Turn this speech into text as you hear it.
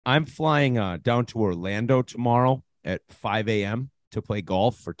I'm flying down to Orlando tomorrow at 5 a.m. to play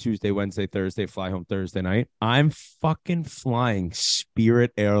golf for Tuesday, Wednesday, Thursday, fly home Thursday night. I'm fucking flying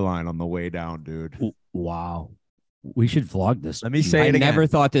Spirit Airline on the way down, dude. Wow. We should vlog this. Let me say I it again. never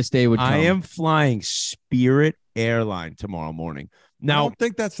thought this day would I come. am flying Spirit Airline tomorrow morning. I Now, don't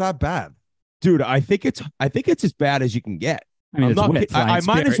think that's that bad. dude, I think it's as bad as you can get. I mean, I'm it's not Whit kidding. I flying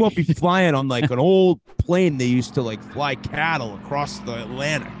might as well Spirit. be flying on like an old plane they used to like fly cattle across the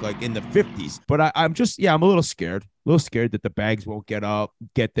Atlantic, like in the 50s. But I'm a little scared. A little scared that the bags won't get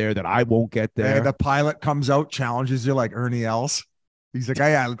there, that I won't get there. And the pilot comes out, challenges you like Ernie Els. He's like,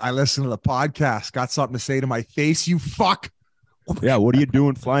 I listened to the podcast, got something to say to my face, you fuck. Yeah, what are you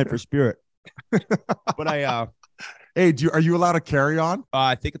doing flying for Spirit? But Hey, are you allowed to carry on?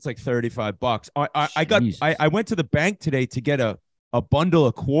 I think it's like $35. Jesus. I went to the bank today to get a bundle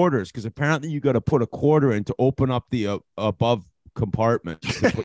of quarters because apparently you got to put a quarter in to open up the above compartment.